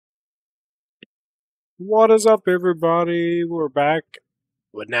What is up, everybody? We're back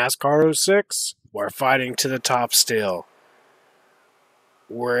with NASCAR '06. We're fighting to the top still.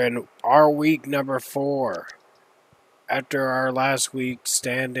 We're in our week number 4. After our last week's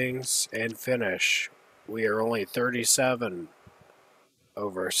standings and finish, we are only 37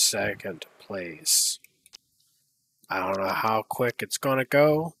 over second place. I don't know how quick it's going to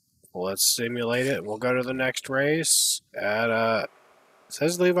go. Well, let's simulate it. We'll go to the next race at, it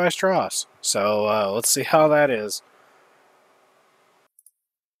says Levi Strauss. So let's see how that is.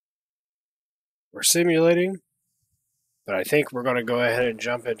 We're simulating, but I think we're going to go ahead and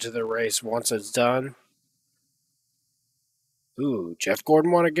jump into the race once it's done. Ooh, Jeff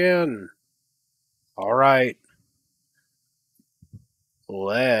Gordon won again. All right.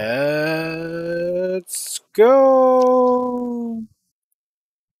 Let's go.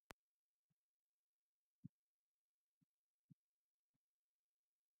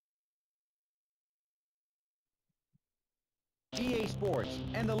 EA Sports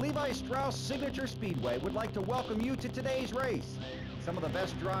and the Levi Strauss Signature Speedway would like to welcome you to today's race. Some of the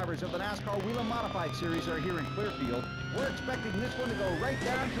best drivers of the NASCAR Wheel and Modified Series are here in Clearfield. We're expecting this one to go right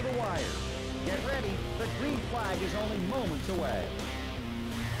down to the wire. Get ready, the green flag is only moments away.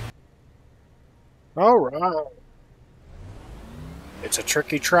 All right. It's a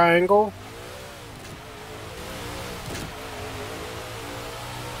tricky triangle.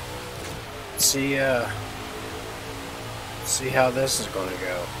 See how this is going to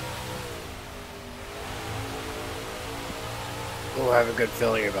go. We'll have a good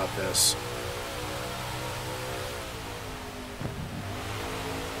feeling about this.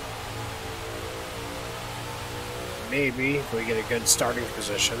 Maybe if we get a good starting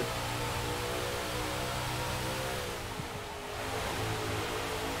position.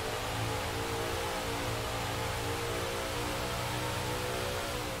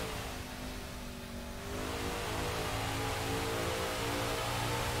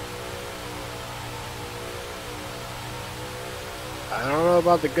 I don't know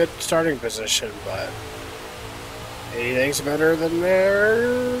about the good starting position, but anything's better than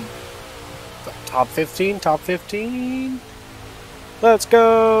their top 15, top 15. Let's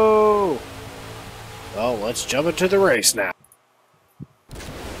go. Well, let's jump into the race now.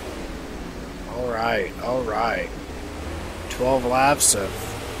 All right. 12 laps of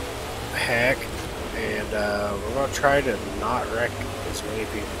heck, and we're going to try to not wreck as many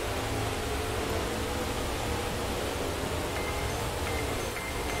people.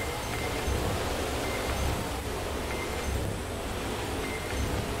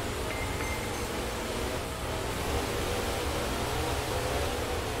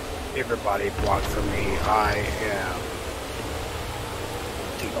 Everybody blocked for me. I am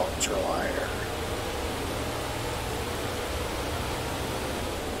the ultra liar.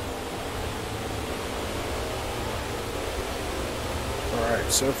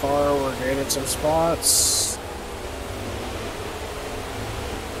 Alright, so far we're gaining some spots.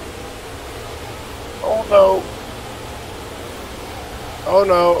 Oh no! Oh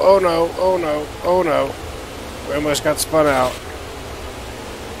no, oh no, oh no, oh no. We almost got spun out.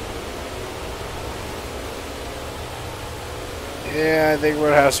 Yeah, I think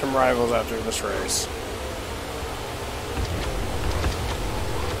we'll have some rivals after this race.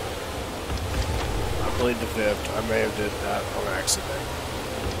 I plead the fifth. I may have did that on accident.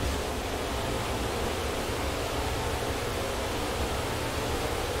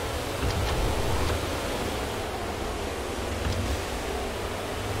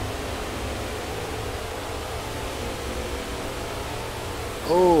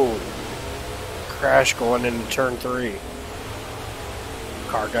 Oh, crash going into turn 3.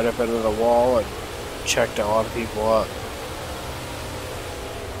 Car got up into the wall and checked a lot of people up.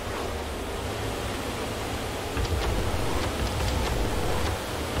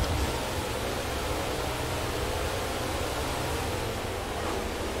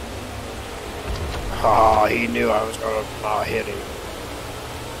 Oh, he knew I was going to not hit him.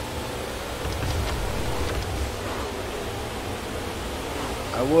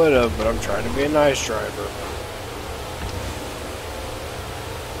 I would have, but I'm trying to be a nice driver.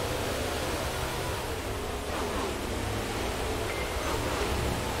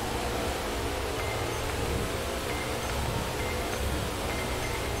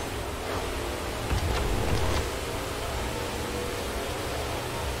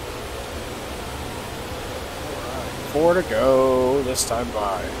 Four to go this time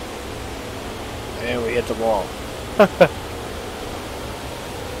by. And we hit the wall.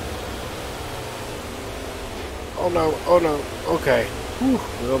 Oh no, oh no, okay. Whew,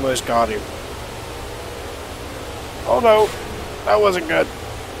 we almost got him. Oh no, that wasn't good.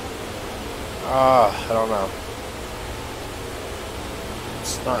 I don't know.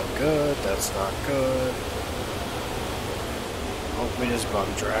 It's not good. That's not good. Oh, we just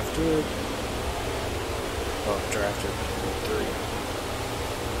bump drafted. Bump drafted. 3.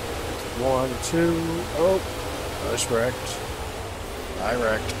 1, 2. Oh, I was wrecked. I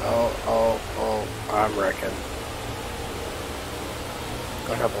wrecked. Oh, I'm wrecking.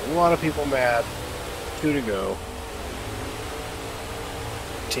 Gonna have a lot of people mad. 2 to go.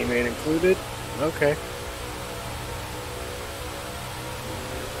 Teammate included? Okay.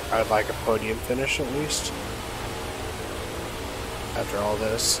 I'd like a podium finish at least. After all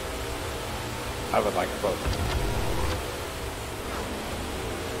this, I would like a podium.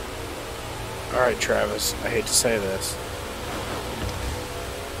 Alright, Travis, I hate to say this.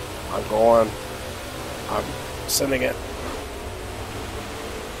 I'm sending it.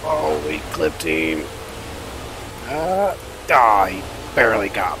 Oh, we clipped him. He barely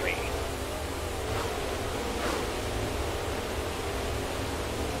got me.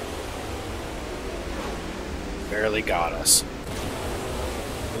 Barely got us.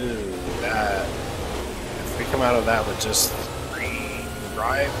 Ooh, that. If we come out of that with just 3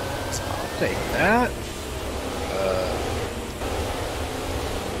 rivals, I'll take that.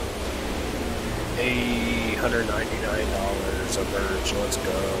 $199 a merge. Let's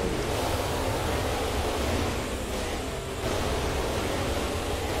go.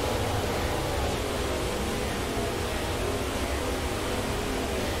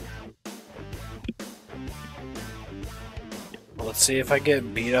 Let's see if I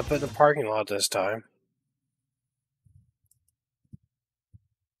get beat up in the parking lot this time.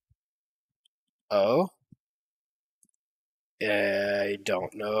 Oh? I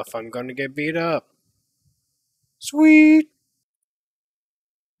don't know if I'm going to get beat up. Sweet!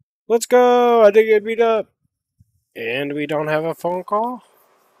 Let's go! I did get beat up. And we don't have a phone call?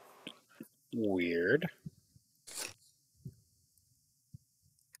 Weird.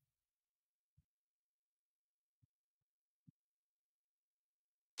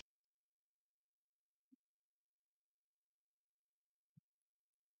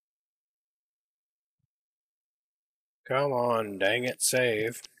 Come on, dang it,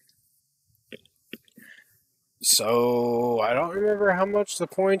 save. So, I don't remember how much the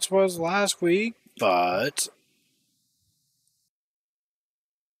points was last week, but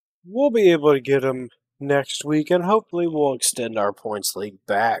we'll be able to get them next week, and hopefully we'll extend our points league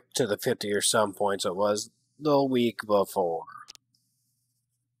back to the 50 or some points it was the week before.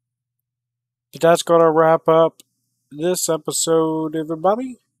 But that's going to wrap up this episode,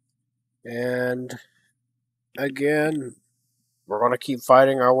 everybody. And again, we're going to keep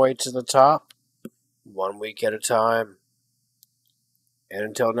fighting our way to the top, 1 week at a time. And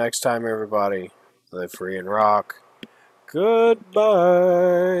until next time, everybody, live free and rock.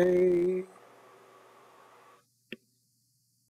 Goodbye.